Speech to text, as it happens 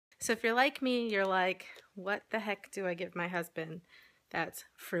So if you're like me, you're like, what the heck do I give my husband that's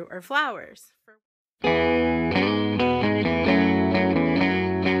fruit or flowers?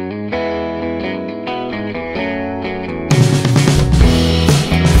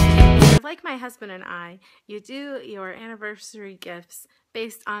 Like my husband and I, you do your anniversary gifts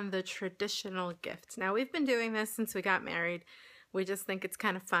based on the traditional gifts. Now, we've been doing this since we got married. We just think it's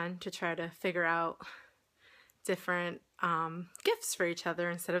kind of fun to try to figure out different gifts for each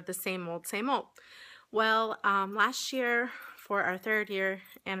other instead of the same old, same old. Well, last year for our 3rd year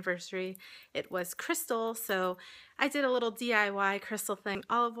anniversary, it was crystal. So I did a little DIY crystal thing,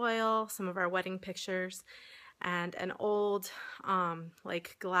 olive oil, some of our wedding pictures, and an old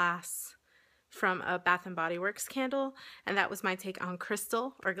like glass from a Bath and Body Works candle, and that was my take on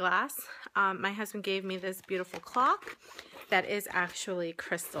crystal or glass. My husband gave me this beautiful clock that is actually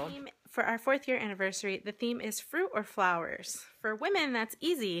crystal. For our 4th year anniversary, the theme is fruit or flowers. For women, that's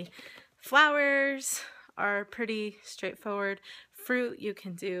easy. Flowers are pretty straightforward. Fruit, you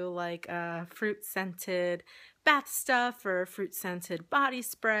can do like a fruit scented bath stuff or fruit scented body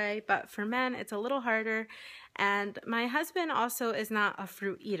spray, but for men it's a little harder. And my husband also is not a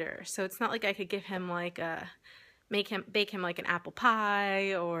fruit eater, so it's not like I could give him like bake him like an apple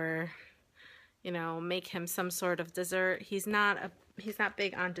pie, or you know, make him some sort of dessert. He's not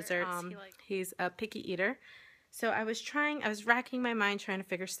big on desserts. He's a picky eater. So I was racking my mind trying to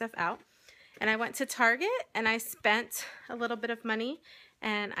figure stuff out. And I went to Target and I spent a little bit of money,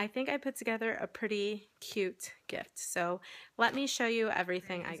 and I think I put together a pretty cute gift. So let me show you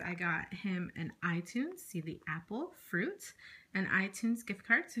everything I got. I got him an iTunes, see the apple, fruit, an iTunes gift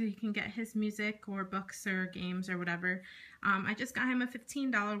card so he can get his music or books or games or whatever. I just got him a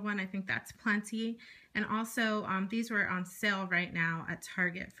 $15 one. I think that's plenty. And also these were on sale right now at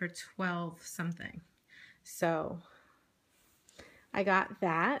Target for $12 something. So I got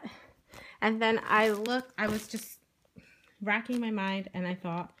that. And then I was just racking my mind and I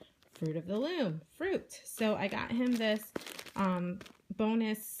thought, fruit of the loom, fruit. So I got him this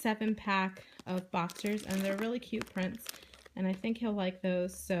bonus 7-pack of boxers, and they're really cute prints, and I think he'll like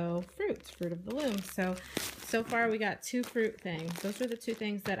those. So fruit of the loom. So far we got 2 fruit things. Those were the 2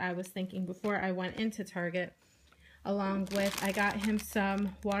 things that I was thinking before I went into Target. Along with, I got him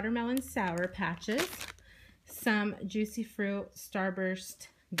some watermelon sour patches, some juicy fruit Starburst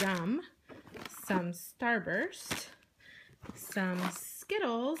gum, some Starburst, some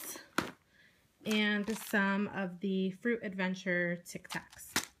Skittles, and some of the Fruit Adventure Tic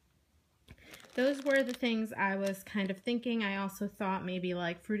Tacs. Those were the things I was kind of thinking. I also thought maybe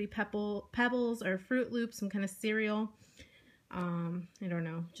like Fruity Pebbles or Fruit Loops, some kind of cereal. I don't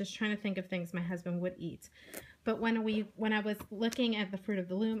know, just trying to think of things my husband would eat. But when I was looking at the Fruit of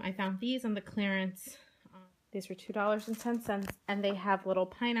the Loom, I found these on the clearance. These were $2.10, and they have little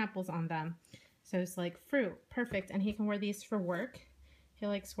pineapples on them. So it's like fruit, perfect. And he can wear these for work. He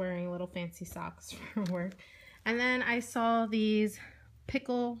likes wearing little fancy socks for work. And then I saw these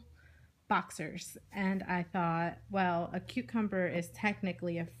pickle boxers, and I thought, well, a cucumber is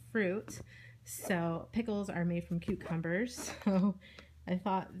technically a fruit, so pickles are made from cucumbers. So I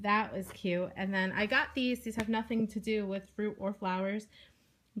thought that was cute. And then I got these. These have nothing to do with fruit or flowers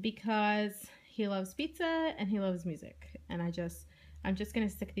because he loves pizza and he loves music, and I'm just gonna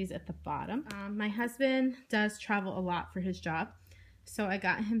stick these at the bottom. My husband does travel a lot for his job, so I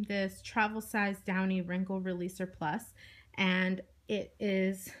got him this travel size Downy Wrinkle Releaser Plus, and it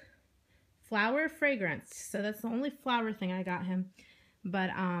is flower fragrance. So that's the only flower thing I got him, but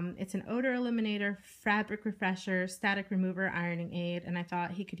it's an odor eliminator, fabric refresher, static remover, ironing aid, and I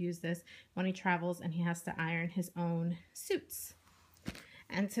thought he could use this when he travels and he has to iron his own suits.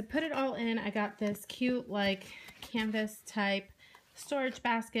 And to put it all in, I got this cute like canvas type storage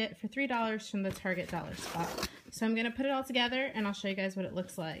basket for $3 from the Target dollar spot. So I'm gonna put it all together and I'll show you guys what it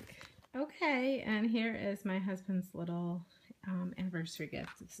looks like. Okay, and here is my husband's little anniversary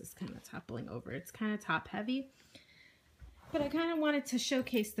gift. This is kind of toppling over. It's kind of top heavy, but I kind of wanted to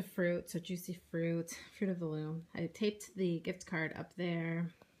showcase the fruit. So juicy fruit, Fruit of the Loom. I taped the gift card up there.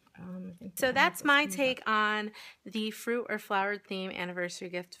 So that's my take on the fruit or flower theme anniversary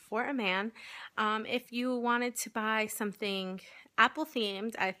gift for a man. If you wanted to buy something Apple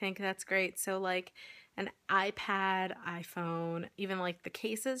themed, I think that's great. So like an iPad, iPhone, even like the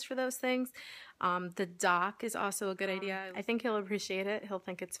cases for those things. The dock is also a good idea. I think he'll appreciate it. He'll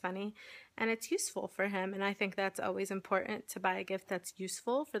think it's funny and it's useful for him. And I think that's always important, to buy a gift that's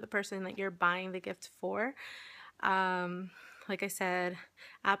useful for the person that you're buying the gift for. Like I said,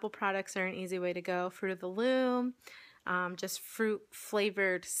 Apple products are an easy way to go. Fruit of the Loom, just fruit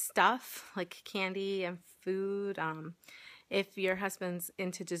flavored stuff like candy and food. If your husband's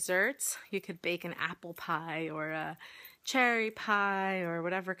into desserts, you could bake an apple pie or a cherry pie or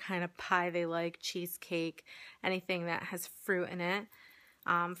whatever kind of pie they like, cheesecake, anything that has fruit in it.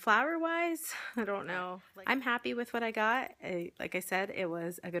 Flour wise, I don't know. I'm happy with what I got. Like I said, it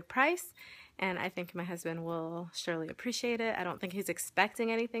was a good price, and I think my husband will surely appreciate it. I don't think he's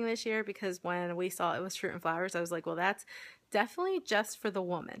expecting anything this year, because when we saw it was fruit and flowers, I was like, well, that's definitely just for the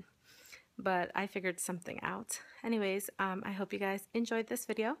woman. But I figured something out. Anyways, I hope you guys enjoyed this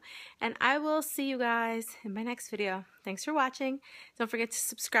video, and I will see you guys in my next video. Thanks for watching. Don't forget to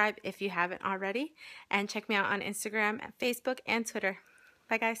subscribe if you haven't already, and check me out on Instagram, Facebook, and Twitter.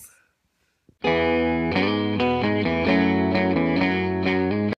 Bye, guys.